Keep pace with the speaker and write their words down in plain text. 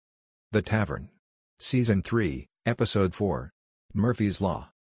The Tavern. Season 3, Episode 4. Murphy's Law.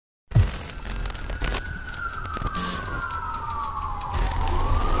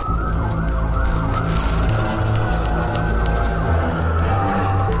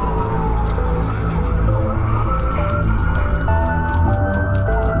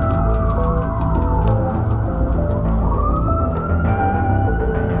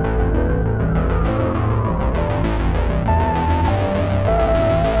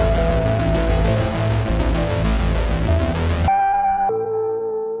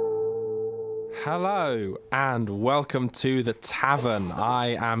 Hello and welcome to The Tavern. I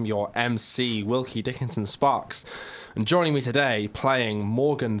am your MC, Wilkie Dickinson Sparks. And joining me today, playing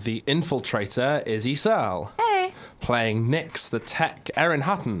Morgan the Infiltrator, Izzy Searle. Hey. Playing Nix the Tech, Erin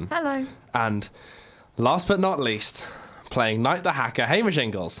Hutton. Hello. And last but not least, playing Knight the Hacker, Hamish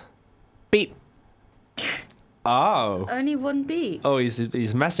Ingalls. Beep. Oh. Only one beat. Oh,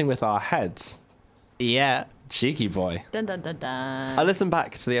 he's messing with our heads. Yeah. Cheeky boy. Dun dun dun dun. I listened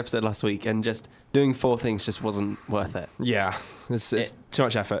back to the episode last week and just doing 4 things just wasn't worth it. Yeah, it's too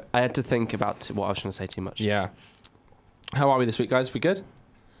much effort. I had to think about what I was trying to say too much. Yeah. How are we this week, guys? We good?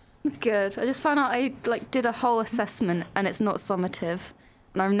 Good. I just found out I did a whole assessment and it's not summative.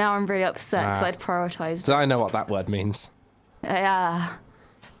 And I'm really upset because I'd prioritised. Do I know what that word means? Yeah.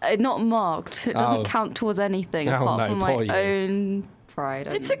 Not marked. It doesn't Oh. count towards anything Oh, apart no, from poor my you. own pride.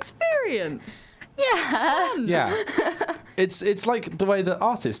 It's experience. Yeah. Yeah. It's like the way that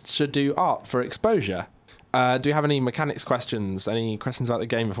artists should do art for exposure. Do you have any mechanics questions? Any questions about the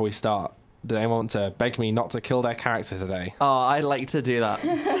game before we start? Do anyone want to beg me not to kill their character today? Oh, I'd like to do that.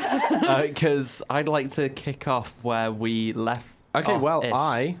 Because I'd like to kick off where we left Okay, off well, ish.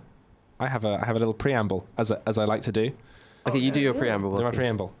 I have a little preamble as I like to do. Okay, you do your preamble. Do my Wilkie.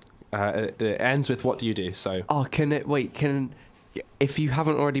 preamble. It ends with what do you do? So Oh, if you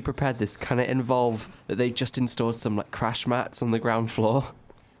haven't already prepared this, can it involve that they just installed some crash mats on the ground floor?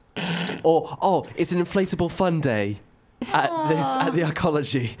 Or it's an inflatable fun day at the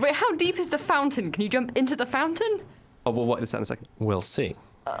arcology. Wait, how deep is the fountain? Can you jump into the fountain? Oh, we'll work this out in a second. we'll see.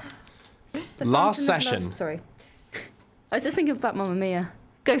 The Last Fountain of session. Love. Sorry. I was just thinking about Mamma Mia.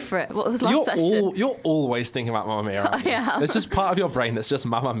 Go for it. What was last session? You're always thinking about Mamma Mia. Aren't you? I am. There's just part of your brain that's just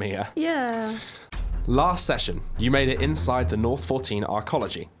Mamma Mia. Yeah. Last session, you made it inside the North 14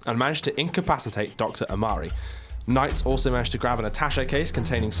 arcology and managed to incapacitate Dr. Amari. Knight also managed to grab an attaché case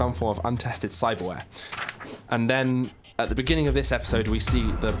containing some form of untested cyberware. And then, at the beginning of this episode, we see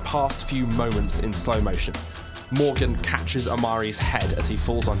the past few moments in slow motion. Morgan catches Amari's head as he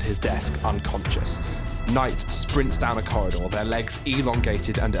falls on his desk, unconscious. Knight sprints down a corridor, their legs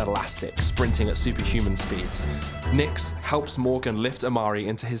elongated and elastic, sprinting at superhuman speeds. Nix helps Morgan lift Amari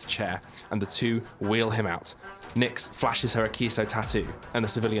into his chair, and the two wheel him out. Nix flashes her a Kiso tattoo, and the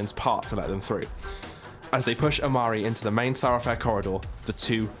civilians part to let them through. As they push Amari into the main thoroughfare corridor, the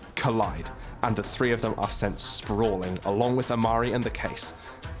two collide, and the 3 of them are sent sprawling, along with Amari and the case.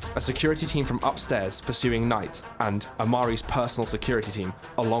 A security team from upstairs pursuing Knight and Amari's personal security team,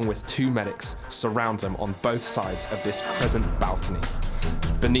 along with 2 medics, surround them on both sides of this crescent balcony.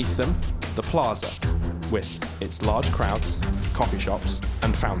 Beneath them, the plaza, with its large crowds, coffee shops,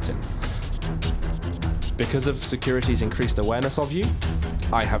 and fountain. Because of security's increased awareness of you,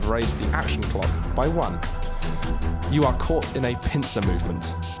 I have raised the action clock by 1. You are caught in a pincer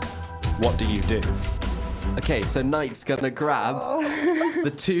movement. What do you do? Okay, so Knight's gonna grab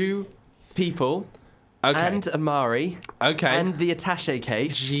the 2 people Okay. and Amari Okay. and the attaché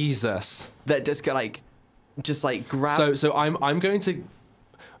case Jesus. that just go grab. So I'm going to,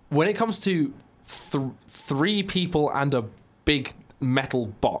 when it comes to 3 people and a big metal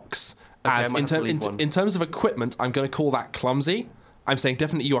box, Okay, I as might in, have to leave one. in terms of equipment, I'm going to call that clumsy. I'm saying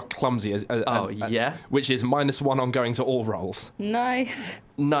definitely you are clumsy. Yeah. Which is -1 on going to all rolls. Nice.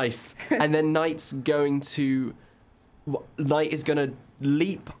 Nice. And then Knight is going to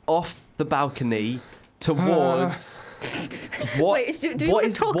leap off the balcony towards what? Wait, do we what wanna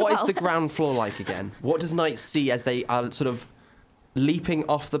is talk what is about the this? ground floor like again? What does Knight see as they are sort of leaping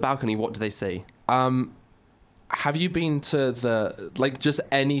off the balcony? What do they see? Have you been to the just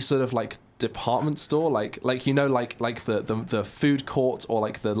any sort of department store, like the food court or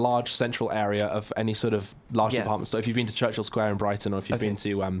the large central area of any sort of large department store? If you've been to Churchill Square in Brighton, or if you've been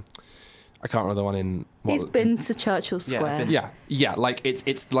to I can't remember the one in He's been to Churchill Square. been- yeah,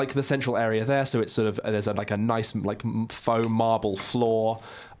 it's like the central area there, so it's sort of there's a nice faux marble floor.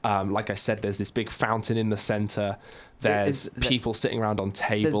 Like I said, there's this big fountain in the center. There's people sitting around on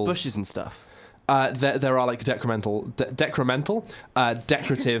tables. There's bushes and stuff. There are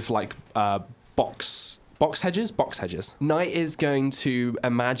decorative box Box hedges? Box hedges. Knight is going to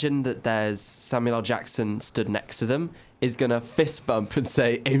imagine that there's Samuel L. Jackson stood next to them, is going to fist bump and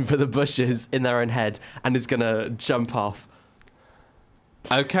say, aim for the bushes in their own head, and is going to jump off.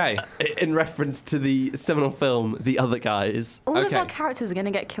 Okay. In reference to the seminal film, The Other Guys. All of Okay. our characters are going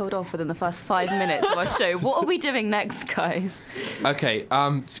to get killed off within the first 5 minutes of our show. What are we doing next, guys? Okay,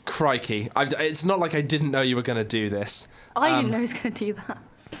 crikey. It's not like I didn't know you were going to do this. I didn't know he was going to do that.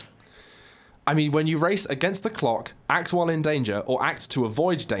 I mean, when you race against the clock, act while in danger, or act to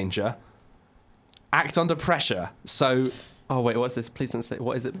avoid danger, act under pressure. So, Oh, wait, what's this? Please don't say,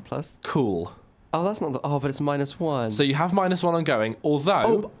 what is it, plus? cool. Oh, that's not the, oh, but it's -1. So you have -1 ongoing, although...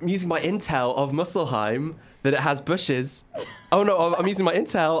 Oh, I'm using my intel of Musselheim that it has bushes. Oh, no, I'm using my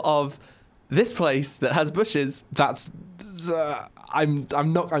intel of this place that has bushes. That's... I'm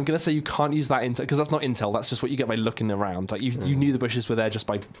going to say you can't use that intel, because that's not intel, that's just what you get by looking around. Like, you knew the bushes were there just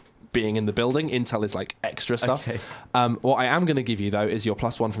by being in the building. Intel is, like, extra stuff. Okay. What I am going to give you, though, is your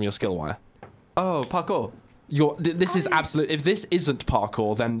 +1 from your skill wire. Oh, parkour. This is absolute. If this isn't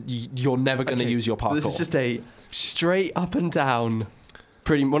parkour, then you're never going to use your parkour. So this is just a straight up and down.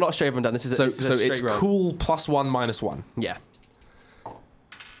 Well, not straight up and down. This is so a straight it's road. cool +1 -1. Yeah.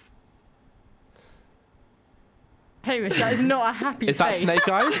 Hamish, that is not a happy Is that face. Snake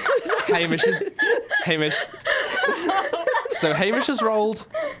Eyes? Hamish. So Hamish has rolled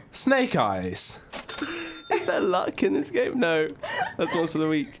Snake Eyes. Is there luck in this game? No. That's once of the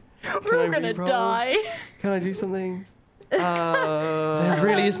week. We're all gonna re-roll? die. Can I do something? There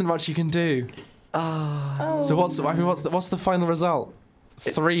really isn't much you can do. So what's the final result?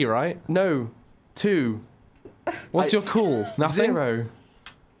 3, right? No. 2. What's your cool? Nothing. 0.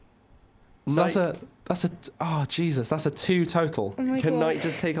 So that's a oh Jesus, that's a 2 total. Oh my Can God. Knight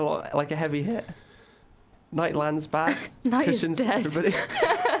just take like a heavy hit? Knight lands back. Knight is cushions dead. everybody.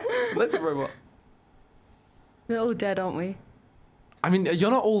 Let's a robot. We're all dead, aren't we? I mean,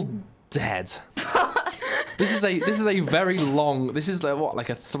 you're not all dead. This is a very long. This is like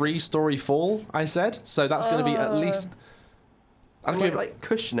a 3-story fall. I said so. That's going to be at least. That's Can gonna we like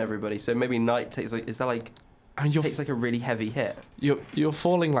cushion everybody? So maybe Knight takes like. Is that like I mean, takes like a really heavy hit? you're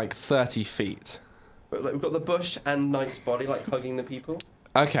falling like 30 feet. But like, we've got the bush and Knight's body like hugging the people.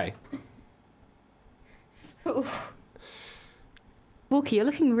 Okay. Walkie, you're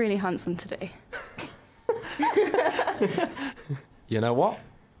looking really handsome today. You know what?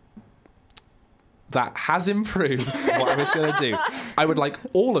 That has improved what I was going to do. I would like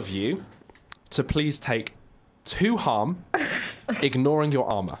all of you to please take 2 harm, ignoring your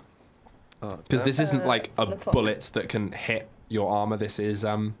armor, because this isn't like a bullet that can hit your armor. This is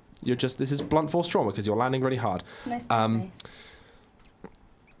this is blunt force trauma because you're landing really hard. Nice.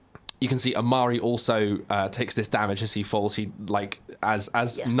 You can see Amari also takes this damage as he falls. He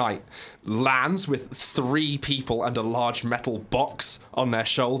as Knight lands with 3 people and a large metal box on their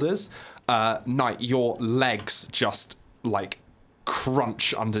shoulders. Knight, your legs just like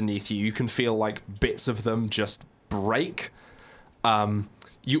crunch underneath you. You can feel like bits of them just break.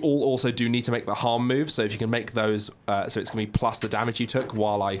 You all also do need to make the harm move. So if you can make those, so it's gonna be plus the damage you took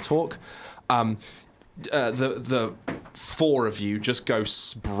while I talk. The 4 of you just go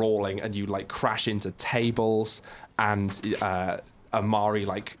sprawling and you like crash into tables, and Amari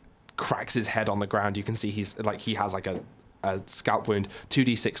like cracks his head on the ground. You can see he has like a scalp wound.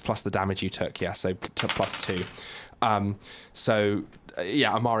 2d6 plus the damage you took. Yeah, so plus 2.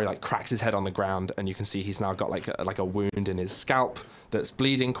 Amari like cracks his head on the ground, and you can see he's now got like a wound in his scalp that's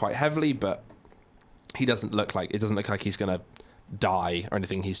bleeding quite heavily, but it doesn't look like he's gonna die or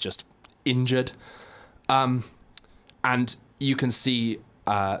anything. He's just injured. And you can see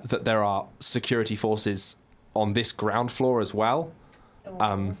that there are security forces on this ground floor as well,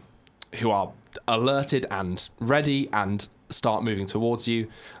 who are alerted and ready and start moving towards you.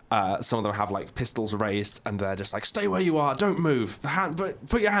 Some of them have like pistols raised, and they're just like, "Stay where you are, don't move.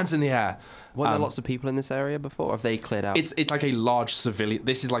 Put your hands in the air." Weren't there lots of people in this area before? Or have they cleared out? It's like a large civilian.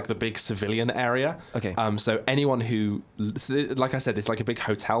 This is like the big civilian area. Okay. So anyone who, like I said, it's like a big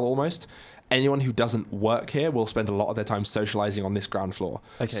hotel almost. Anyone who doesn't work here will spend a lot of their time socializing on this ground floor.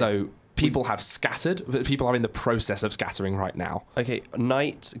 Okay. So people have scattered. But people are in the process of scattering right now. Okay,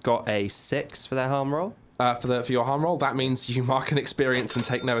 Knight got a 6 for their harm roll. For your harm roll, that means you mark an experience and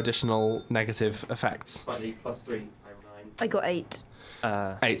take no additional negative effects. Slightly plus 3. I have 9. I got 8.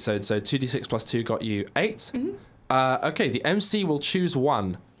 8. So 2d6 plus 2 got you 8. Mm-hmm. Okay, the MC will choose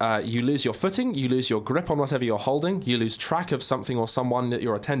 1. You lose your footing, you lose your grip on whatever you're holding, you lose track of something or someone that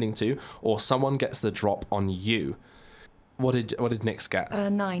you're attending to, or someone gets the drop on you. What did Nyx get?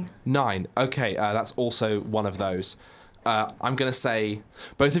 9. 9. Okay, that's also one of those. I'm going to say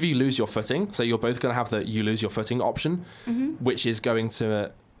both of you lose your footing. So you're both going to have the you lose your footing option, which is going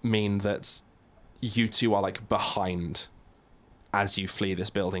to mean that you two are like behind as you flee this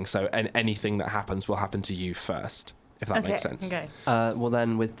building. So anything that happens will happen to you first, if that makes sense. Okay. Well,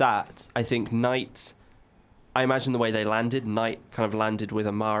 then with that, I think Knight. I imagine the way they landed, Knight kind of landed with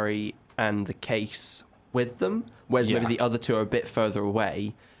Amari and the case with them, whereas maybe Yeah. the other two are a bit further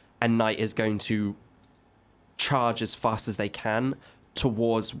away, and Knight is going to charge as fast as they can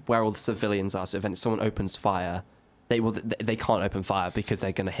towards where all the civilians are. So if someone opens fire, they can't open fire because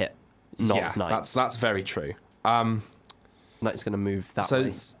they're going to hit Yeah, Knight. that's very true. Knight's going to move that So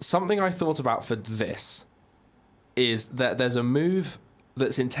way. something I thought about for this is that there's a move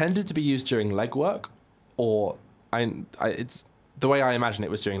that's intended to be used during legwork, or it's the way I imagine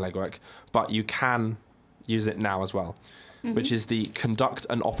it was during legwork, but you can use it now as well, which is the conduct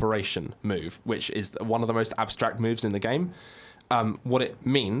an operation move, which is one of the most abstract moves in the game. What it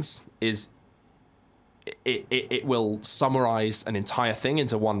means is it will summarize an entire thing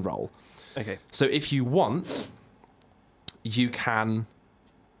into one roll. Okay. So if you want, you can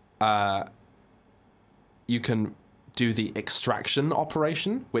do the extraction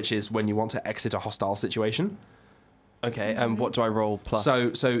operation, which is when you want to exit a hostile situation. Okay, and what do I roll plus?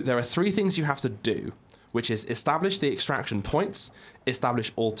 So there are 3 things you have to do, which is establish the extraction points,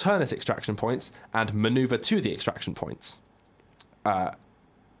 establish alternate extraction points, and maneuver to the extraction points. And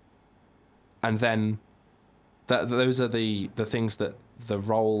then those are the things that the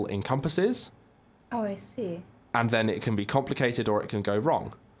roll encompasses. Oh, I see. And then it can be complicated or it can go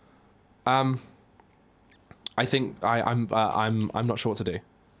wrong. I think I'm not sure what to do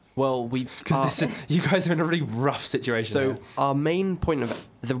Well, because you guys are in a really rough situation. so here. our main point of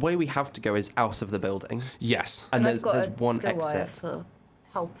the way we have to go is out of the building, Yes, and I've got there's a one skill wire exit, for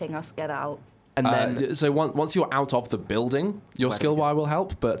helping us get out. and then so once you're out of the building, your Where skill do we go? wire will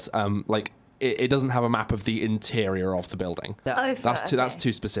help, but it doesn't have a map of the interior of the building. Oh, That's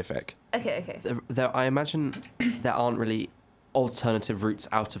too specific. Okay. I imagine there aren't really alternative routes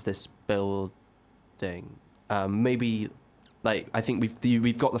out of this building. Maybe, I think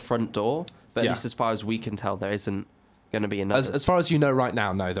we've got the front door, but Yeah. at least as far as we can tell, there isn't going to be another. As far as you know right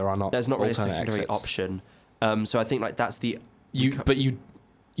now, no, there are not. there's not really a alternate secondary exits. option. So I think that's the But you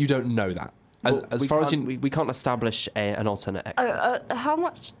don't know that. As far as you we can't establish an alternate exit. How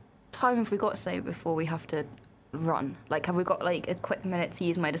much time have we got, say, before we have to run? Like, have we got a quick minute to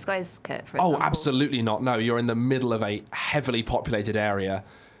use my disguise kit, for example? absolutely not. No, you're in the middle of a heavily populated area.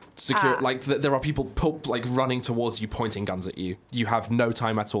 Secure, there are people running towards you, pointing guns at you. You have no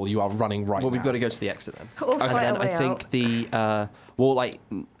time at all. You are running right now. Well, we've got to go to the exit then. Or And fight then our way I think out.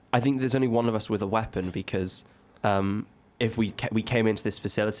 I think there's only one of us with a weapon because if we came into this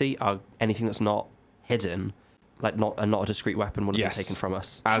facility, anything that's not hidden, not a discreet weapon, would have Yes. been taken from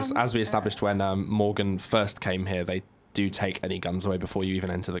us. As we established when Morgan first came here, they do take any guns away before you even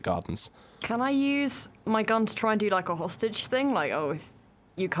enter the gardens. Can I use my gun to try and do a hostage thing? If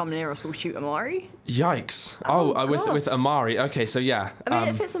you come near us, we'll shoot Amari? Yikes! gosh. With Amari. Okay, so yeah. I mean,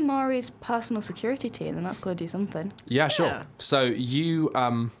 if it's Amari's personal security team, then that's got to do something. Yeah, sure. Yeah. So you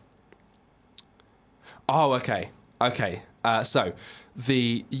okay. So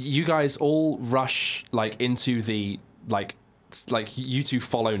you guys all rush into the you two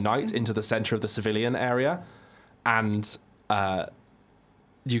follow Knight into the center of the civilian area, and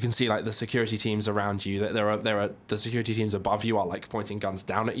you can see the security teams around you. That there are the security teams above you are pointing guns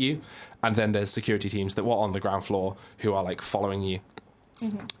down at you, and then there's security teams that were on the ground floor who are following you.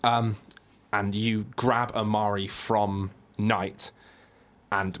 And you grab Amari from Knight,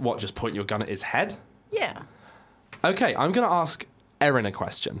 and just point your gun at his head. Yeah. Okay, I'm going to ask Erin a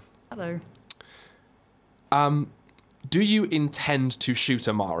question. Hello. Do you intend to shoot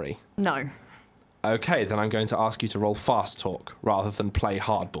Amari? No. Okay, then I'm going to ask you to roll fast talk rather than play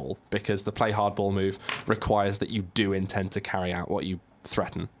hardball, because the play hardball move requires that you do intend to carry out what you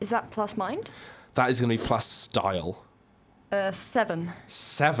threaten. Is that plus mind? That is going to be plus style. 7.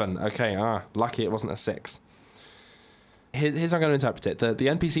 7. Okay, lucky it wasn't a 6. Here's how I'm going to interpret it. The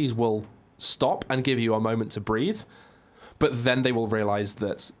NPCs will stop and give you a moment to breathe, but then they will realize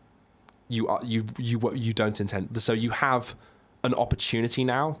that you don't intend. So you have an opportunity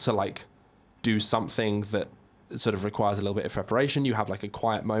now to do something that sort of requires a little bit of preparation. You have a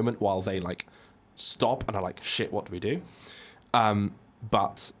quiet moment while they stop and are like, shit, what do we do?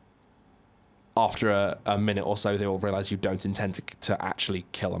 But after a minute or so, they will realize you don't intend to actually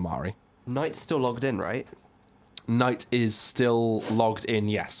kill Amari. Knight's still logged in, right? Knight is still logged in,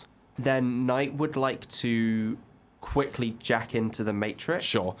 yes. Then Knight would like to quickly jack into the Matrix.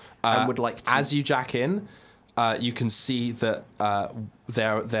 Sure. And would like to... As you jack in, you can see that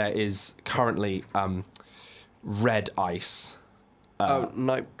there is currently red ice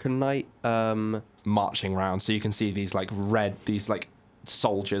Knight. marching around. So you can see these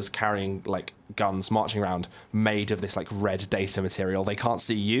soldiers carrying like guns marching around, made of this like red data material. They can't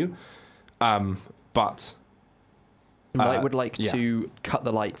see you, but Knight would like yeah. to cut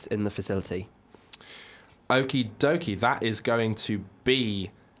the lights in the facility. Okie dokie, that is going to be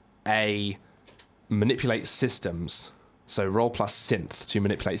a manipulate systems. So roll plus synth to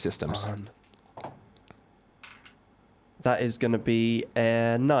manipulate systems. That is going to be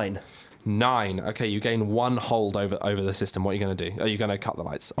a 9. 9. Okay, you gain 1 hold over the system. What are you going to do? Are you going to cut the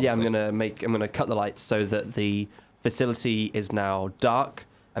lights? Yeah, obviously? I'm gonna cut the lights so that the facility is now dark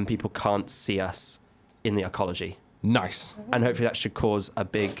and people can't see us in the arcology. Nice. And hopefully that should cause a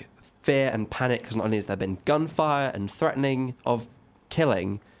big fear and panic, because not only has there been gunfire and threatening of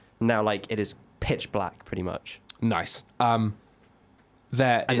killing, now like it is pitch black pretty much. Nice. Then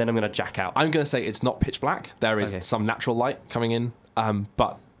I'm gonna jack out. I'm going to say it's not pitch black. There is Okay. some natural light coming in,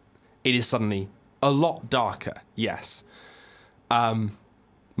 but it is suddenly a lot darker. Yes.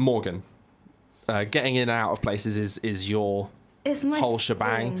 Morgan, getting in and out of places is your It's my whole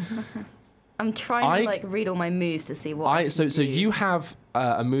shebang. thing. I'm trying to like read all my moves to see what. I So can do. you have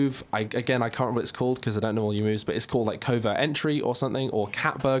a move. I can't remember what it's called because I don't know all your moves, but it's called like covert entry or something, or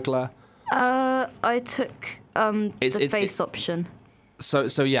cat burglar. I took the face option.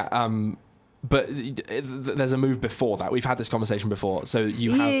 So yeah. But there's a move before that. We've had this conversation before. So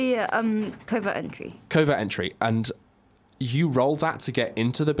you have Covert entry. covert entry, and you roll that to get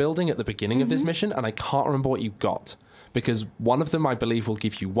into the building at the beginning of this mission, and I can't remember what you got, because one of them I believe will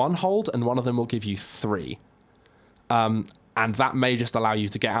give you 1 hold and one of them will give you 3. And that may just allow you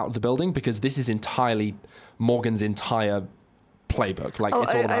to get out of the building, because this is entirely Morgan's entire playbook. Like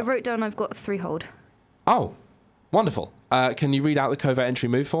it's all about... I wrote down I've got 3 hold. Oh, wonderful. Can you read out the covert entry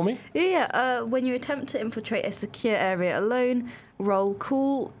move for me? When you attempt to infiltrate a secure area alone, roll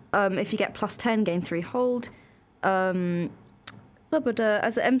cool. If you get plus 10, gain 3 hold. As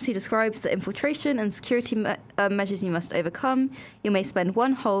the MC describes the infiltration and security measures you must overcome, you may spend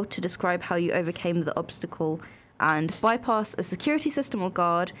 1 hold to describe how you overcame the obstacle and bypass a security system or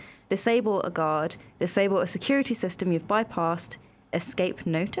guard, disable a guard, disable a security system you've bypassed, escape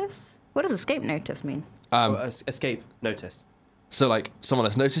notice? What does escape notice mean? Escape notice. So like someone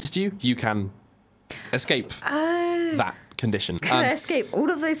has noticed you, you can escape that condition. Can I escape all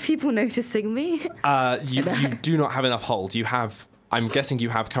of those people noticing me? You do not have enough hold. I'm guessing you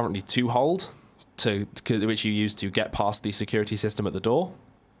have currently 2 hold, which you use to get past the security system at the door.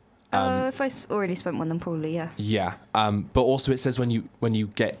 If I already spent 1, then probably, yeah. Yeah. But also it says when you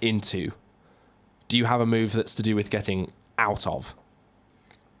get into, do you have a move that's to do with getting out of?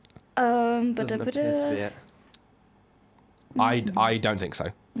 Doesn't appear to be it. I don't think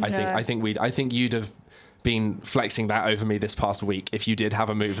so. No. I think you'd have been flexing that over me this past week if you did have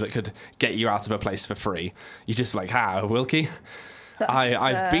a move that could get you out of a place for free. You just like, Wilkie,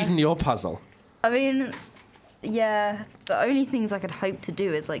 I've beaten your puzzle. I mean, yeah, the only things I could hope to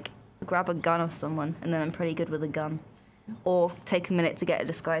do is like grab a gun off someone, and then I'm pretty good with a gun, or take a minute to get a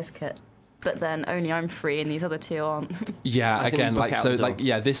disguise kit. But then only I'm free, and these other 2 aren't. Yeah, I think again, we book like out so, the door. like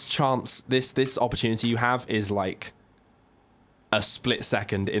yeah, this chance, this opportunity you have is like a split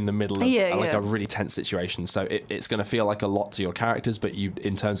second in the middle of a really tense situation. So it's going to feel like a lot to your characters, but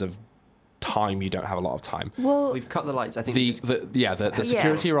in terms of time, you don't have a lot of time. Well, We've cut the lights. I think The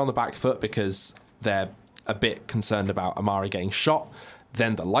security are on the back foot because they're a bit concerned about Amari getting shot.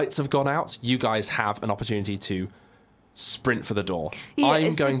 Then the lights have gone out. You guys have an opportunity to sprint for the door. Yeah, I'm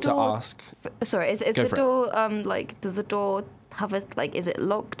is the going to door- ask. sorry, is Go the for it. door does the door have a is it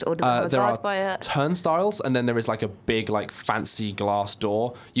locked or does it have a There guard are by it? turnstiles, and then there is like a big, like fancy glass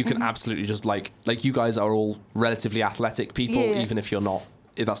door. You can absolutely just like you guys are all relatively athletic people, Yeah. even if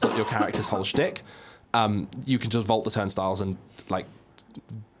that's not your character's whole shtick. You can just vault the turnstiles and like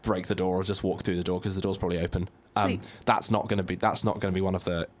break the door or just walk through the door because the door's probably open. Sweet. That's not going to be one of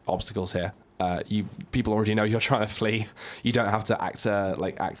the obstacles here. People already know you're trying to flee. You don't have to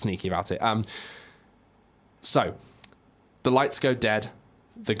act sneaky about it. So the lights go dead.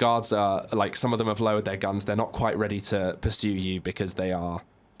 The guards are like, some of them have lowered their guns. They're not quite ready to pursue you because they are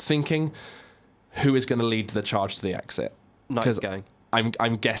thinking who is going to lead the charge to the exit. Knight's going.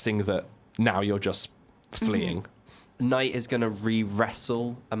 I'm guessing that now you're just fleeing. Knight is going to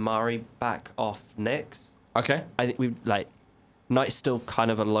re-wrestle Amari back off Nyx. Okay. I think Knight's still kind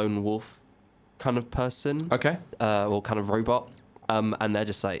of a lone wolf kind of person. Okay. Or kind of robot. And they're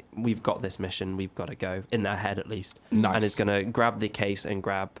just like, we've got this mission, we've got to go. In their head, at least. Nice. And is going to grab the case and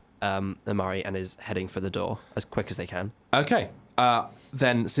grab Amari and is heading for the door as quick as they can. Okay.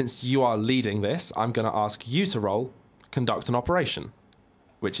 Then, since you are leading this, I'm going to ask you to roll conduct an operation,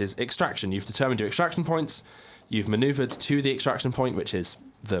 which is extraction. You've determined your extraction points. You've maneuvered to the extraction point, which is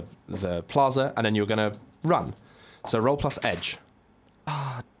the plaza, and then you're going to run. So roll plus edge.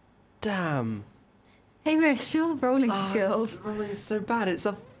 Damn. Hamish, your rolling skills. Rolling is so bad. It's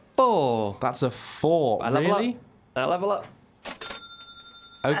a 4. That's a 4. I level Really? up. I level up.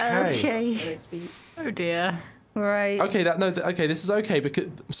 Okay. Okay. Oh dear. Right. Okay, this is okay because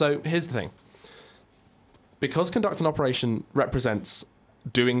so here's the thing. Because conduct an operation represents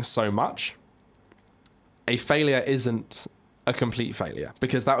doing so much, a failure isn't a complete failure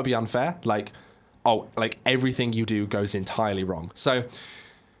because that would be unfair. Like everything you do goes entirely wrong. So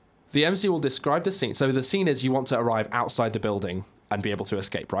the MC will describe the scene. So the scene is you want to arrive outside the building and be able to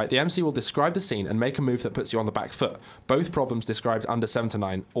escape, right? The MC will describe the scene and make a move that puts you on the back foot. Both problems described under 7 to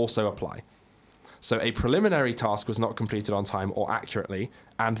 9 also apply. So a preliminary task was not completed on time or accurately,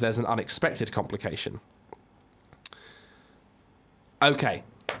 and there's an unexpected complication. Okay.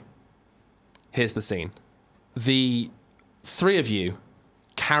 Here's the scene. The 3 of you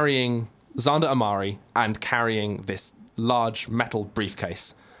carrying Xander Amari and carrying this large metal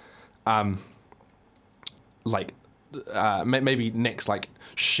briefcase. Maybe Nyx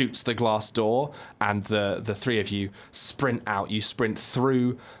shoots the glass door, and the 3 of you sprint out. You sprint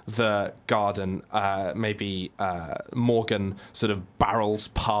through the garden. Maybe Morgan sort of barrels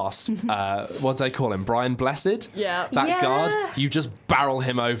past. What do they call him? Brian Blessed. Yeah. That guard. You just barrel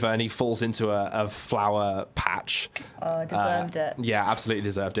him over, and he falls into a flower patch. Oh, deserved it. Yeah, absolutely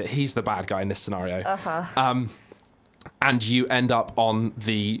deserved it. He's the bad guy in this scenario. And you end up on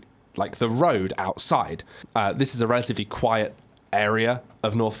the road outside. This is a relatively quiet area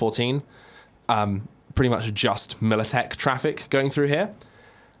of North 14. Pretty much just Militech traffic going through here.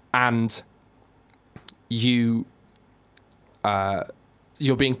 And you're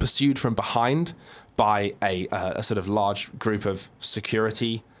being pursued from behind by a sort of large group of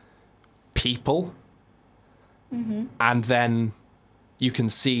security people. Mm-hmm. And then you can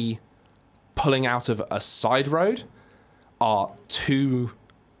see pulling out of a side road are 2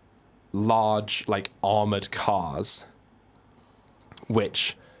 large, armored cars,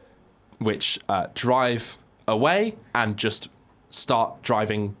 which drive away and just start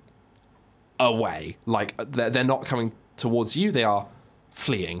driving away. They're not coming towards you; they are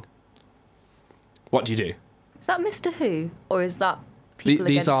fleeing. What do you do? Is that Mr. Who, or is that people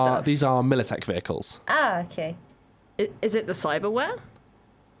These against are us? these are Militech vehicles. Ah, okay. Is it the cyberware?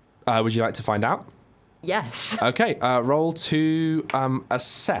 Would you like to find out? Yes. Okay, roll to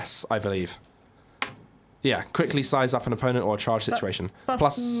assess, I believe. Yeah, quickly size up an opponent or a charge situation.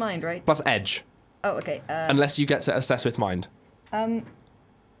 Plus mind, right? Plus edge, Oh, okay. unless you get to assess with mind.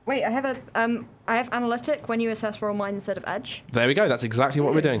 Wait, I have analytic when you assess roll mind instead of edge. There we go. That's exactly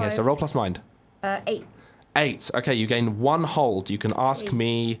what we're doing here. So 5. roll plus mind. 8. 8. Okay, you gain 1 hold. You can ask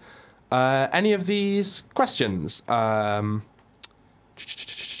me any of these questions.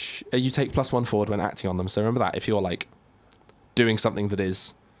 You take +1 forward when acting on them. So remember that if you're doing something that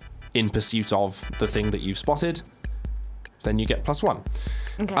is in pursuit of the thing that you've spotted, then you get +1.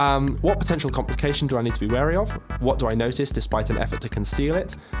 Okay. What potential complication do I need to be wary of? What do I notice despite an effort to conceal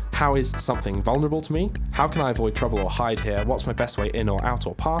it? How is something vulnerable to me? How can I avoid trouble or hide here? What's my best way in or out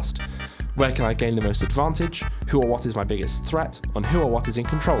or past? Where can I gain the most advantage? Who or what is my biggest threat? And who or what is in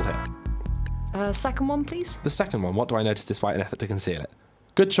control here? Second one, please. The second one, what do I notice despite an effort to conceal it?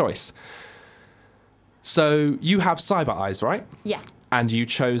 Good choice. So you have cyber eyes, right? Yeah. And you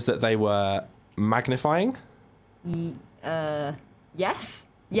chose that they were magnifying? Yes.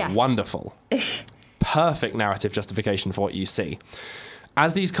 Yes. Wonderful. Perfect narrative justification for what you see.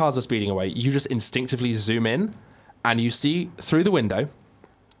 As these cars are speeding away, you just instinctively zoom in and you see through the window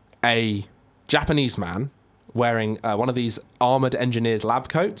a Japanese man wearing one of these armored engineered lab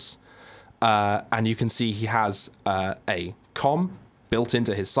coats. And you can see he has a comm built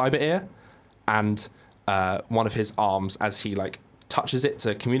into his cyber ear and one of his arms, as he touches it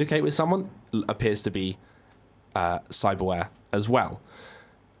to communicate with someone, appears to be cyberware as well.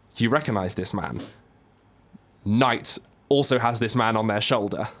 You recognize this man. Knight also has this man on their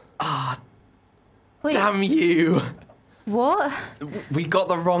shoulder. Wait, Damn you! what? We got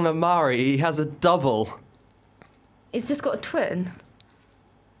the wrong Amari. He has a double. It's just got a twin.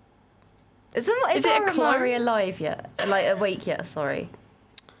 Is it a clone? Amari alive yet? Awake yet, sorry.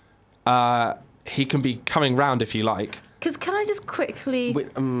 He can be coming round if you like. Because can I just quickly...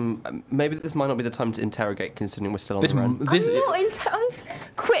 Wait, maybe this might not be the time to interrogate, considering we're still on This, the run. this I'm not I'm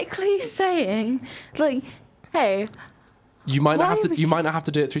quickly saying, hey... You might not Why have to. would- You might not have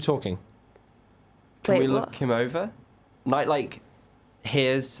to do it through talking. Can Wait, we what? look him over? Knight, like,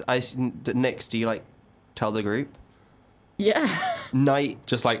 here's... Nix, do you, like, tell the group? Yeah. Knight...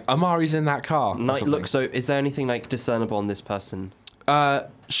 Just like Amari's in that car. or Knight, something. look, so is there anything, like, discernible on this person?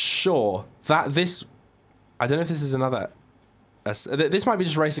 Sure. This. I don't know if this is another. This might be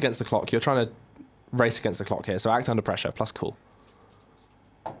just race against the clock. You're trying to race against the clock here. So act under pressure plus cool.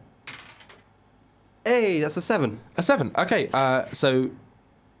 Hey, that's a 7. A 7. Okay. So.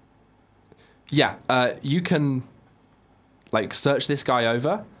 Yeah. You can. Like search this guy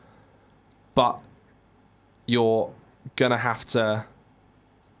over, but you're gonna have to.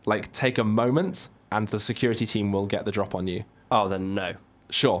 Like take a moment, and the security team will get the drop on you. Oh, then no.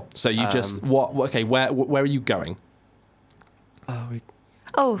 Sure. So you just what? Okay. Where are you going?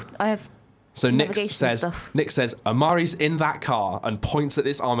 Oh, I have. So Navigation stuff. Nick says Amari's in that car and points at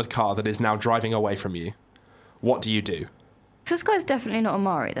this armored car that is now driving away from you. What do you do? So this guy's definitely not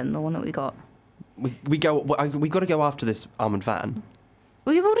Amari, then, the one that we got. We got to go after this armored van.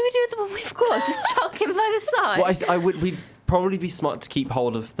 Well, what do we do with the one we've got? Just chuck him by the side? Well, we'd probably be smart to keep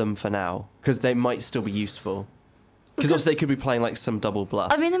hold of them for now, because they might still be useful. Because also they could be playing like some double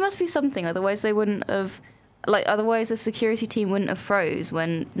bluff. I mean, there must be something, otherwise they wouldn't have... Like, otherwise the security team wouldn't have froze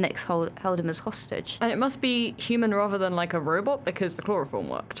when Nix held him as hostage. And it must be human rather than like a robot because the chloroform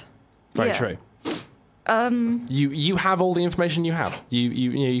worked. Very Yeah. true. You have all the information you have.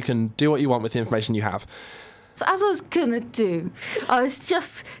 You can do what you want with the information you have. So as I was gonna do, I was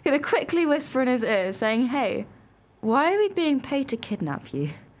just gonna quickly whisper in his ear saying, hey, why are we being paid to kidnap you?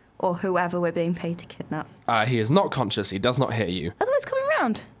 Or whoever we're being paid to kidnap. He is not conscious. He does not hear you. I thought it's coming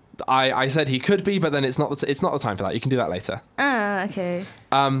round. I said he could be, but then it's not the time for that. You can do that later. Ah, okay.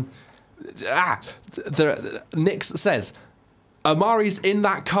 Nix says, Amari's in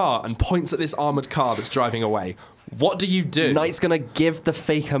that car and points at this armored car that's driving away. What do you do? Knight's gonna give the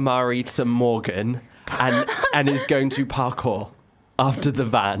fake Amari to Morgan, and is going to parkour after the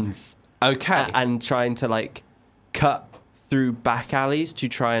vans. Okay. And trying to like cut through back alleys to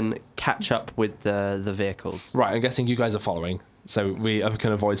try and catch up with the vehicles. Right, I'm guessing you guys are following, so we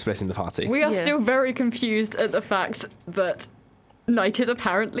can avoid splitting the party. We are Yeah. still very confused at the fact that Knight is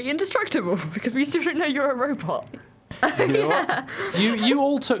apparently indestructible because we still don't know you're a robot. You know what? You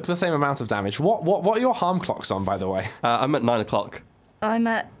all took the same amount of damage. What are your harm clocks on, by the way? I'm at 9 o'clock. I'm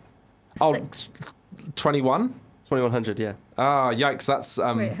at Oh, 6. 21? 2100, yeah. Ah, yikes, that's...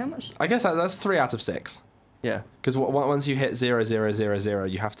 Wait, how much? I guess that's 3 out of 6. Yeah. Because once you hit 0, 0, 0, 0,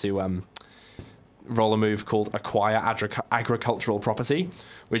 you have to roll a move called Acquire Agricultural Property,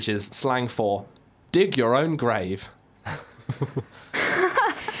 which is slang for dig your own grave.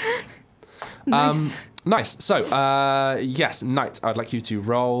 Nice. Nice. So, yes, Knight, I'd like you to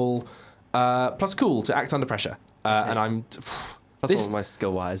roll plus cool to act under pressure. And I'm... That's This- one of my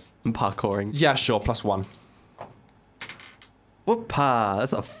skill wise. I'm parkouring. Yeah, sure, plus 1. Whoopah,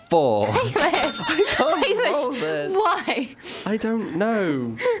 that's a 4. Wait, roll this. why? I don't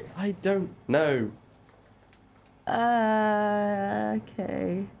know. I don't know.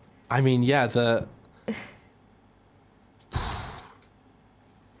 Okay. I mean, yeah, the...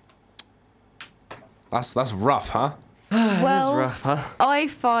 That's rough, huh? Well, It's rough, huh? I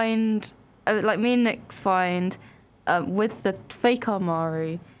find, like me and Nix find, with the fake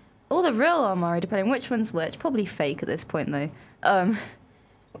Armari, or the real Armari, depending which one's which, probably fake at this point though.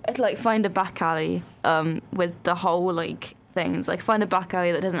 I'd like find a back alley with the whole like things. Like find a back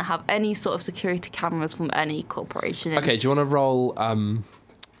alley that doesn't have any sort of security cameras from any corporation. Okay, do you want to roll,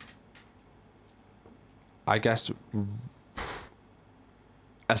 I guess,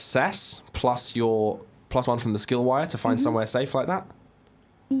 assess plus your plus 1 from the skill wire to find somewhere safe like that?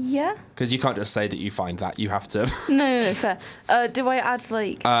 Yeah. Because you can't just say that you find that. You have to. No, fair. Do I add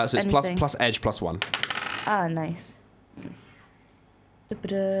like? So it's anything? plus edge plus 1. Ah, nice.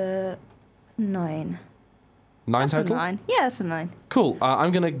 9. 9 That's total? a 9. Yeah, that's a 9. Cool.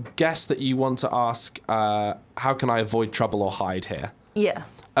 I'm going to guess that you want to ask, how can I avoid trouble or hide here? Yeah.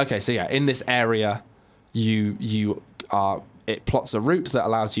 Okay, so yeah, in this area, you are. It plots a route that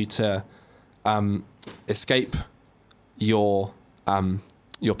allows you to escape your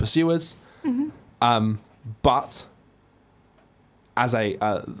pursuers. Mm-hmm. But as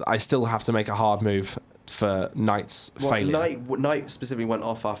I still have to make a hard move for Knight's failure. Knight specifically went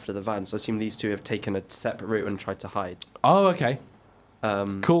off after the van, so I assume these two have taken a separate route and tried to hide. Oh, okay.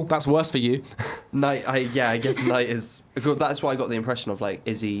 Cool. That's worse for you. Knight, I guess Knight is. That's why I got the impression of like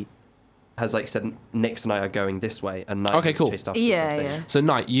Izzy has like said Nix and I are going this way, and Knight Okay, has cool. chased after Yeah, them. yeah. So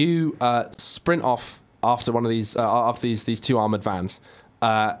Knight, you sprint off after one of these after these two armored vans,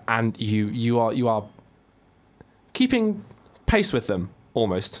 and you are keeping pace with them,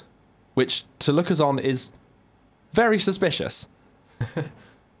 almost, which to lookers on is very suspicious.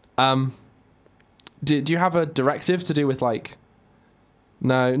 Do you have a directive to do with like?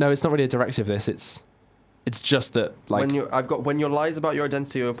 No, it's not really a directive. It's just that like when your lies about your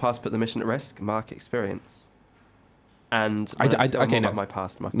identity or your past put the mission at risk. Mark experience. And okay, no, about my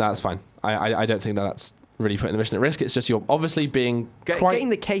past. No, that's fine. I don't think that's really putting the mission at risk. It's just you're obviously being getting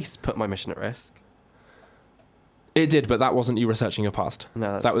the case put my mission at risk. It did, but that wasn't you researching your past.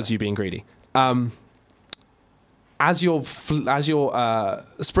 No, that was you being greedy. As you're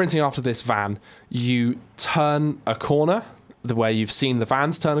sprinting after this van, you turn a corner, where you've seen the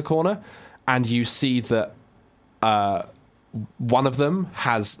vans turn a corner, and you see that one of them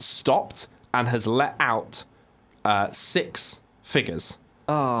has stopped and has let out 6 figures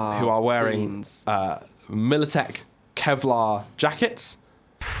who are wearing Militech Kevlar jackets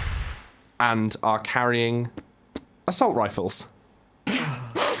and are carrying assault rifles.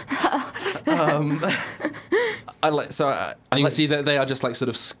 And you can see that they are just like sort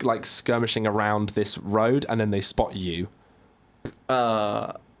of like skirmishing around this road, and then they spot you.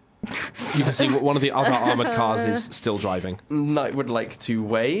 You can see one of the other armored cars is still driving. Knight would like to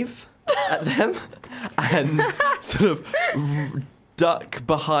wave at them and sort of duck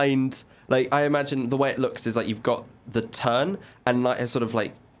behind. Like, I imagine the way it looks is like you've got the turn, and Knight has sort of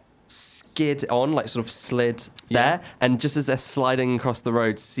like skid on, like sort of slid there, and just as they're sliding across the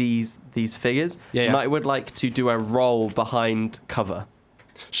road, sees these figures. Knight would like to do a roll behind cover.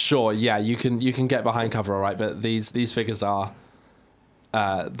 Sure, yeah, you can get behind cover, all right, but these figures are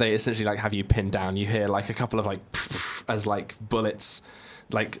they essentially like have you pinned down. You hear like a couple of like as like bullets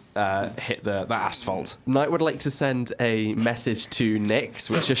like hit the asphalt. Knight would like to send a message to Nyx,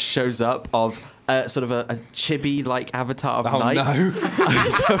 which just shows up of sort of a chibi-like avatar of Knight. No.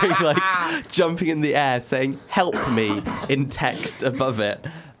 Going, like, jumping in the air, saying, "Help me," in text above it.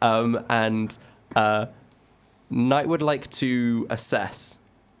 And Knight would like to assess.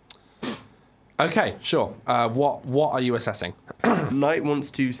 Okay, sure. What are you assessing? Knight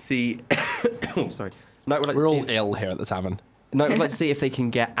wants to see... oh, sorry. Knight would like We're to all see... ill here at the tavern. Knight would like to see if they can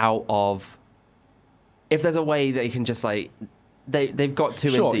get out of... If there's a way they can just, like... They've got two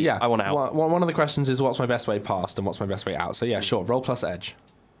in deep. Yeah. I want out. One of the questions is what's my best way past and what's my best way out. So yeah, sure. Roll plus edge.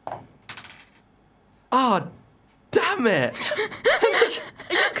 Ah, damn it!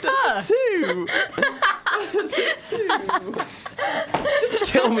 That's a 2. That's a 2. Just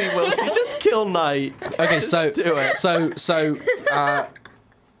kill me, Wilkie. Just kill Knight. Okay, so do it. So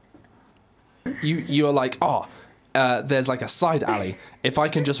you're like, there's like a side alley. If I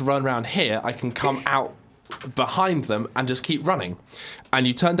can just run around here, I can come out behind them and just keep running. And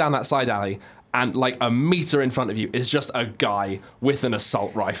you turn down that side alley, and like a meter in front of you is just a guy with an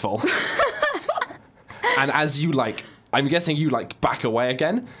assault rifle. And as you like, I'm guessing you like back away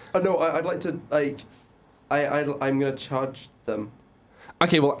again. Oh no, I'd like to like, I'm gonna charge them.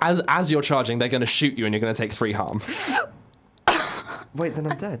 Okay, well as you're charging, they're gonna shoot you and you're gonna take 3 harm. Wait, then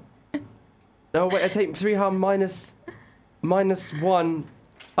I'm dead. No, wait, I take 3 harm minus 1.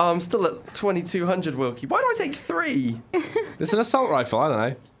 I'm still at 2200, Wilkie. Why do I take 3? It's an assault rifle. I don't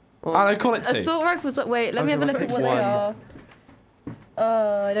know. Well, I don't call it 2. Assault rifles. Wait, let me have a look at what they are.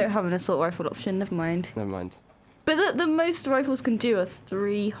 I don't have an assault rifle option. Never mind. Never mind. But the most rifles can do are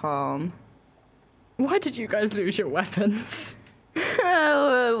 3 harm. Why did you guys lose your weapons?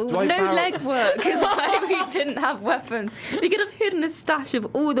 No legwork is why we didn't have weapons. We could have hidden a stash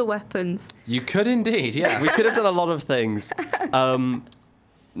of all the weapons. You could indeed, yeah. We could have done a lot of things.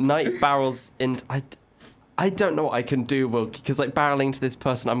 Knight barrels in. I don't know what I can do, Wilkie, because like barreling to this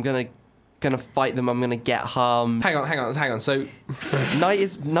person, I'm gonna fight them. I'm gonna get harmed. Hang on. So Knight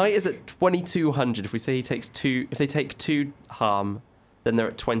is at 2200. If we say if they take 2 harm, then they're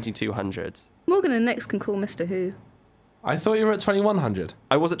at 2200. Morgan and Nyx can call Mr. Who. I thought you were at 2100.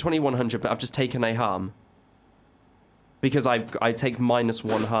 I was at 2100, but I've just taken a harm because I take minus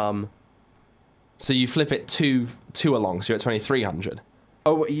 1 harm. So you flip it two along, so you're at 2300.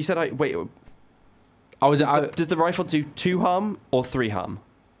 Oh, you said wait. Does the rifle do 2 harm or 3 harm?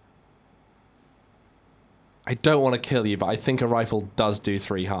 I don't want to kill you, but I think a rifle does do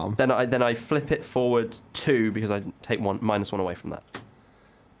 3 harm. Then I flip it forward 2 because I take minus 1 away from that.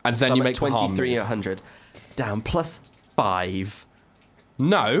 And then so you I'm make at the harm move. 2300. Damn, plus 5.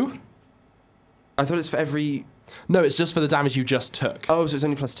 No. I thought it's for every... No, it's just for the damage you just took. Oh, so it's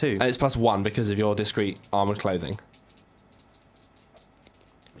only plus 2. And it's plus 1 because of your discreet armoured clothing.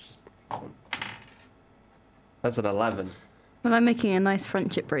 That's an 11. Well, I'm making a nice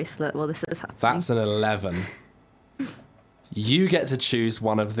friendship bracelet while this is happening. That's an 11. You get to choose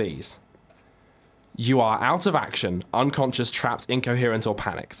one of these. You are out of action, unconscious, trapped, incoherent, or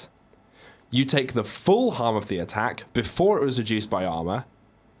panicked. You take the full harm of the attack before it was reduced by armor,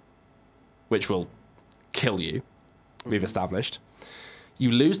 which will kill you, we've established.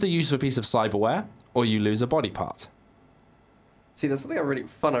 You lose the use of a piece of cyberware, or you lose a body part. See, there's something I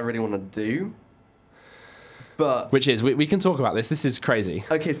really want to do. But Which is, we can talk about this. This is crazy.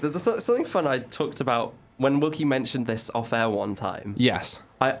 okay, so there's something fun I talked about when Wilkie mentioned this off air one time. Yes.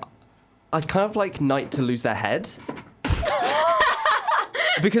 I'd kind of like Knight to lose their head.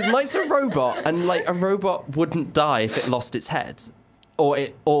 Because Knight's a robot, and like a robot wouldn't die if it lost its head.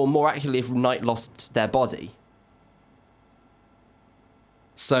 Or more accurately, if Knight lost their body.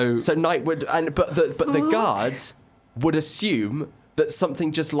 So Knight would, but the guard would assume that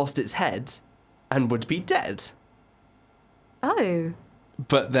something just lost its head and would be dead. Oh.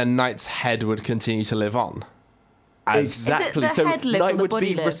 but then Knight's head would continue to live on. Exactly. Is it the head lives Knight or the would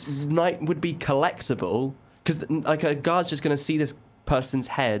body be lives? Knight would be collectible because like a guard's just going to see this person's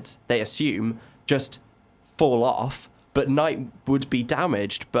head, they assume, just fall off. But Knight would be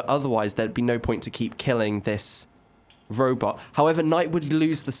damaged, but otherwise there'd be no point to keep killing this robot. However, Knight would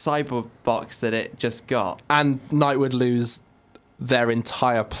lose the cyber box that it just got. And Knight would lose their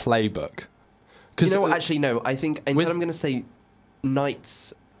entire playbook. You know what? Actually, no. I think instead I'm going to say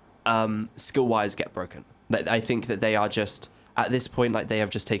Knight's skill wires get broken. I think that they are just, at this point, like they have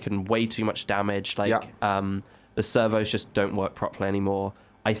just taken way too much damage. Like the servos just don't work properly anymore.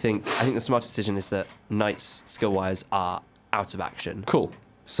 I think the smart decision is that Knight's skill wires are out of action. Cool.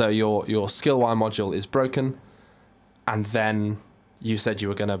 So your skill wire module is broken, and then you said you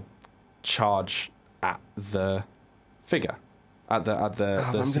were going to charge at the figure, at the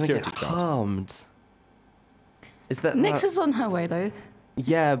I'm security gonna get guard. harmed. Is that Nyx is on her way though.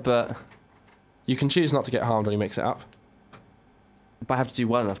 Yeah, but You can choose not to get harmed when you mix it up. I have to do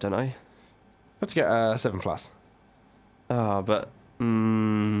well enough, don't I? You have to get a 7+. Oh, but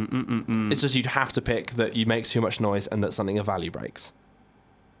It's just you'd have to pick that you make too much noise and that something of value breaks.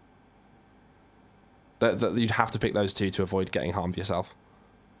 That you'd have to pick those two to avoid getting harmed yourself.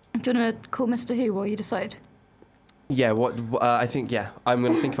 Do you want to call Mr. Who while you decide? yeah. What I think, yeah, I'm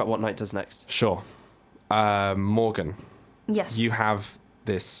going to think about what Knight does next. Sure. Morgan, Yes. you have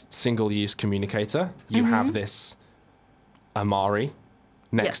this single-use communicator. You have this Amari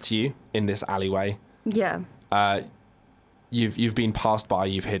next to you in this alleyway. Yeah. You've been passed by.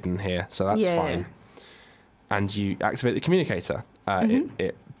 You've hidden here, so that's Yeah. fine. And you activate the communicator.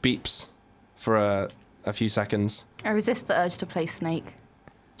 It beeps for a few seconds. I resist the urge to play Snake.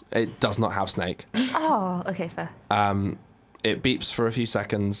 It does not have Snake. Oh, okay, fair. It beeps for a few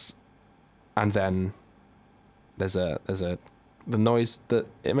seconds, and then there's the noise that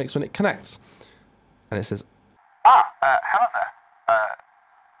it makes when it connects, and it says, Hello there.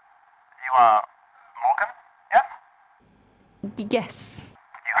 You are Morgan, yes? Yes.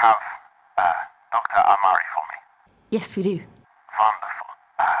 You have Dr. Amari for me. Yes, we do. Wonderful.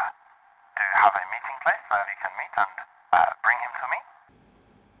 Do you have a meeting place where we can meet and bring him to me?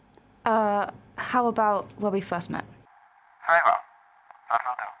 How about where we first met? Very well. That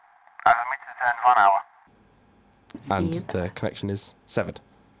will do. I will meet you in 1 hour. and See you there. the connection is severed,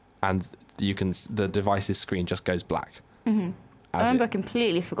 and the device's screen just goes black. I As remember I it,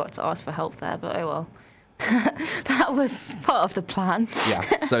 completely forgot to ask for help there, but oh well. That was part of the plan.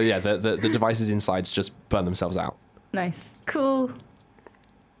 yeah. So yeah, the device's insides just burn themselves out. Nice. Cool.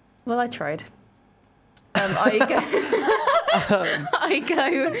 Well, I tried. I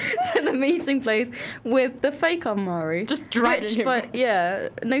go to the meeting place with the fake Amari. Just dragging him. But yeah,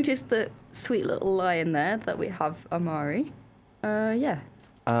 notice the sweet little lie in there that we have Amari. Yeah.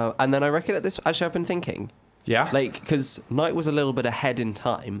 And then I reckon at this, actually, I've been thinking, Yeah. like, because Knight was a little bit ahead in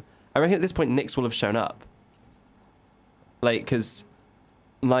time. I reckon at this point Nyx will have shown up. Like, because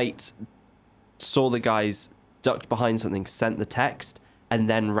Knight saw the guys ducked behind something, sent the text, and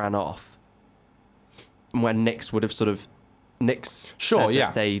then ran off. When Nyx would have sort of... Nyx Sure, said that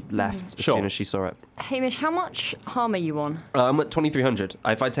yeah. they left as Sure. soon as she saw it. Hamish, how much harm are you on? I'm at 2,300.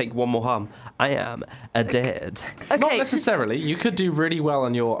 If I take one more harm, I am a dead. Okay. Not necessarily. You could do really well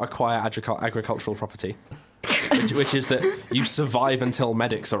on your acquire agricultural property, which is that you survive until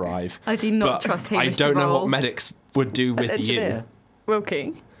medics arrive. I do not But trust I Hamish don't to know roll. what medics would do with you. Engineer.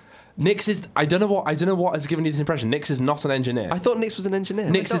 Wilkie. Nyx is. I don't know what has given you this impression. Nyx is not an engineer. I thought Nyx was an engineer.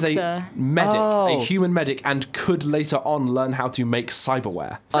 Nyx is a doctor. medic, a Oh. human medic, and could later on learn how to make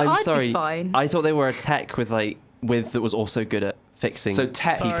cyberware. So I'm I'd be sorry. fine. I thought they were a tech with that was also good at fixing So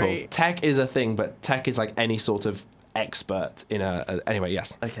tech Sorry. tech is a thing, but tech is like any sort of expert in a anyway,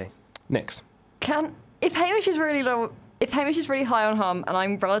 yes. Okay. Nyx. If Hamish is really low if Hamish is really high on harm and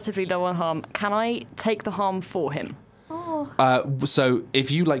I'm relatively low on harm, can I take the harm for him? So if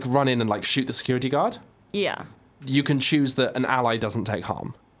you like run in and like shoot the security guard, Yeah. you can choose that an ally doesn't take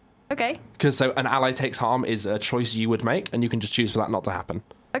harm. Okay. Because so an ally takes harm is a choice you would make, and you can just choose for that not to happen.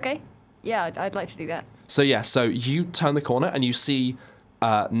 Okay. Yeah, I'd like to do that. So yeah, so you turn the corner and you see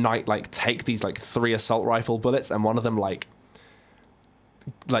Knight like take these like 3 assault rifle bullets, and one of them like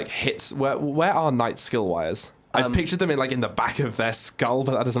hits. Where are Knight's skill wires? I've pictured them in the back of their skull,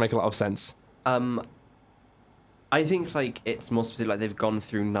 but that doesn't make a lot of sense. I think like it's more specific. Like they've gone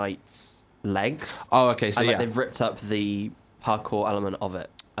through Knight's legs. Oh, okay. So and, like, yeah, they've ripped up the parkour element of it.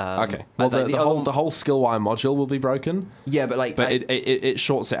 okay. Well, but, like, the whole skill wire module will be broken. Yeah, but like, But it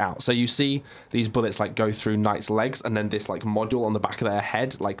shorts it out. So you see these bullets like go through Knight's legs, and then this like module on the back of their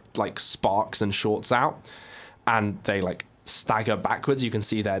head like sparks and shorts out, and they like stagger backwards. You can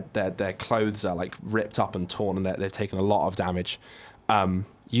see their clothes are like ripped up and torn, and they've taken a lot of damage.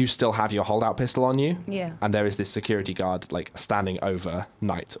 You still have your holdout pistol on you. Yeah. And there is this security guard like standing over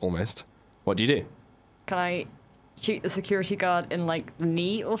Knight almost. What do you do? Can I shoot the security guard in like the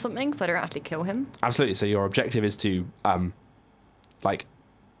knee or something so I don't actually kill him? Absolutely. So your objective is to like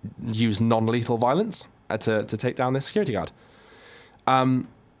use non-lethal violence to take down this security guard.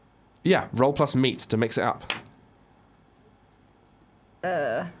 Yeah, roll plus meat to mix it up.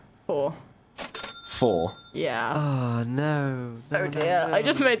 4. 4. Yeah. oh no. Oh dear, I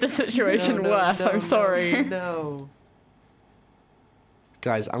just made the situation worse. I'm sorry. No.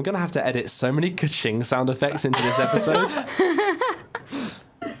 Guys, I'm gonna have to edit so many ka-ching sound effects into this episode.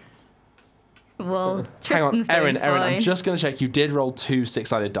 Well, Hang on, Tristan's Erin, doing I'm fine. just gonna check. You did roll 2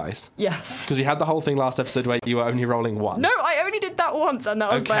 6-sided dice Yes. because we had the whole thing last episode where you were only rolling 1. No, I only did that once, and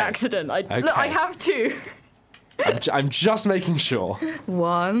that was by Okay. accident. Look, Okay. I have 2. I'm just making sure.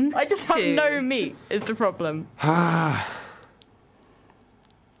 1. I just have 2. no meat. Is the problem?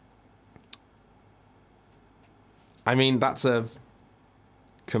 I mean, that's a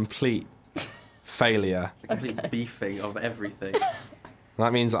complete failure. It's a complete beefing of everything.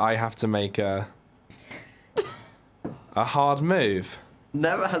 That means I have to make a hard move.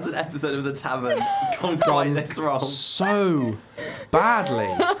 Never has an episode of The Tavern gone quite this wrong. So badly.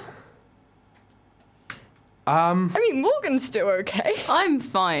 I mean, Morgan's still okay. I'm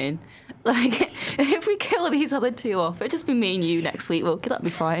fine. Like, if we kill these other 2 off, it'll just be me and you next week. Well, that'll be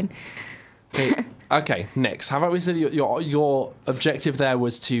fine. Okay, Nix, how about we say that your objective there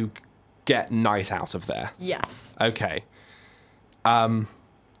was to get Knight out of there? Yes. Okay.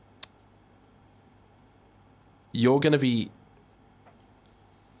 You're going to be...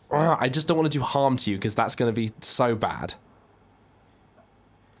 I just don't want to do harm to you because that's going to be so bad.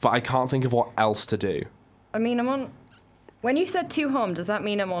 But I can't think of what else to do. I mean, I'm on. When you said 2 harm, does that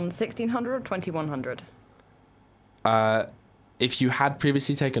mean I'm on 1600 or 2100? If you had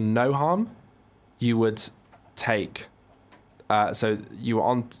previously taken no harm, you would take... so you were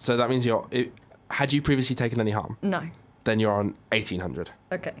on... So that means had you previously taken any harm, No. then you're on 1800.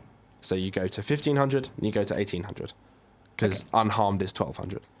 Okay. So you go to 1500 and you go to 1800. Because unharmed is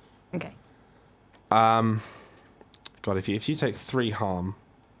 1200. Okay. God, if you take 3 harm,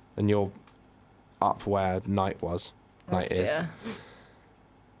 and you're up where Knight is. Yeah.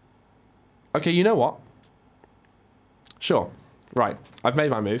 Okay, you know what? Sure. Right, I've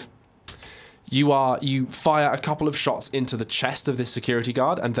made my move. You fire a couple of shots into the chest of this security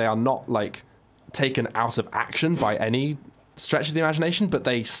guard, and they are not like taken out of action by any stretch of the imagination, but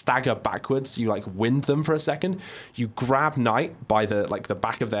they stagger backwards. You like wind them for a second. You grab Knight by the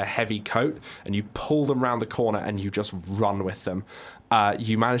back of their heavy coat, and you pull them round the corner, and you just run with them.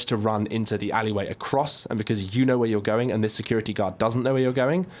 You manage to run into the alleyway across, and because you know where you're going, and this security guard doesn't know where you're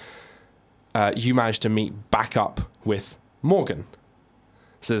going, you manage to meet back up with Morgan.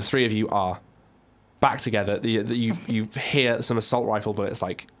 So the 3 of you are back together. You hear some assault rifle bullets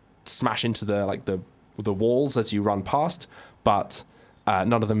like smash into the walls as you run past, but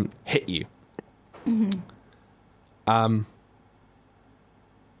none of them hit you. Mm-hmm.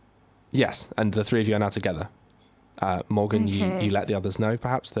 Yes, and the 3 of you are now together. Morgan, Okay. you let the others know,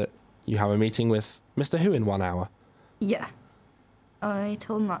 perhaps, that you have a meeting with Mr. Who in 1 hour. Yeah. I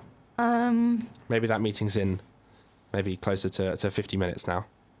told him that. Maybe that meeting's in maybe closer to 50 minutes now.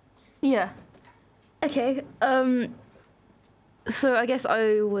 Yeah. Okay. So I guess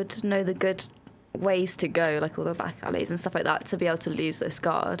I would know the good ways to go, like all the back alleys and stuff like that, to be able to lose this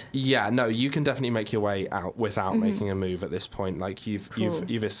guard. Yeah, no, you can definitely make your way out without making a move at this point. Like you've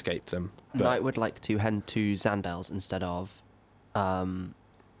escaped them. But Knight would like to head to Zandal's instead of with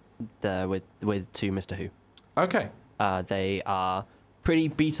to Mr. Who. okay, They are pretty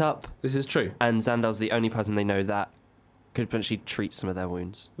beat up, this is true. and Zandal's the only person they know that could potentially treat some of their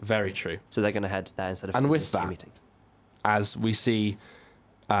wounds. Very true. So they're going to head there instead of And to the with mystery that, meeting. As we see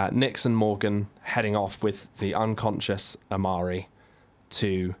Nix and Morgan heading off with the unconscious Amari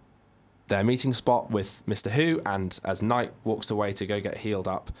to their meeting spot with Mr. Who, and as Knight walks away to go get healed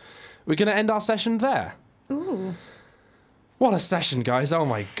up, we're going to end our session there. Ooh, What a session, guys. Oh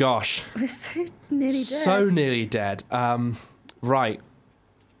my gosh. we're so nearly dead. So nearly dead. Right.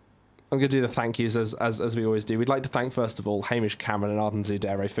 I'm going to do the thank yous as we always do. We'd like to thank, first of all, Hamish Cameron and Arden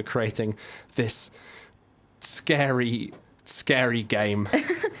Zudere for creating this scary game.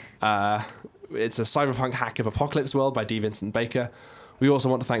 It's a cyberpunk hack of Apocalypse World by D. Vincent Baker. We also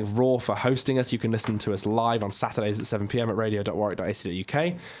want to thank Raw for hosting us. You can listen to us live on Saturdays at 7 p.m. at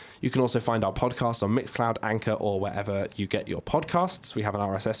radio.warwick.ac.uk. You can also find our podcast on Mixcloud, Anchor, or wherever you get your podcasts. We have an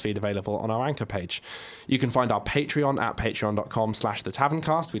RSS feed available on our Anchor page. You can find our Patreon at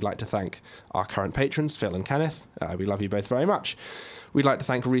patreon.com/thetaverncast. We'd like to thank our current patrons, Phil and Kenneth. We love you both very much. We'd like to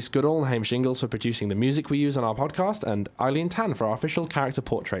thank Rhys Goodall and Hamish Ingalls for producing the music we use on our podcast, and Eileen Tan for our official character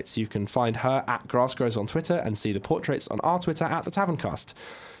portraits. You can find her at Grassgrows on Twitter and see the portraits on our Twitter at The Taverncast.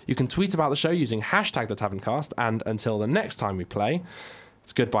 You can tweet about the show using hashtag The Taverncast, and until the next time we play,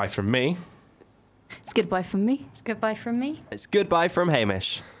 it's goodbye from me. It's goodbye from me. It's goodbye from me. It's goodbye from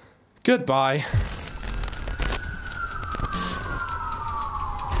Hamish. Goodbye.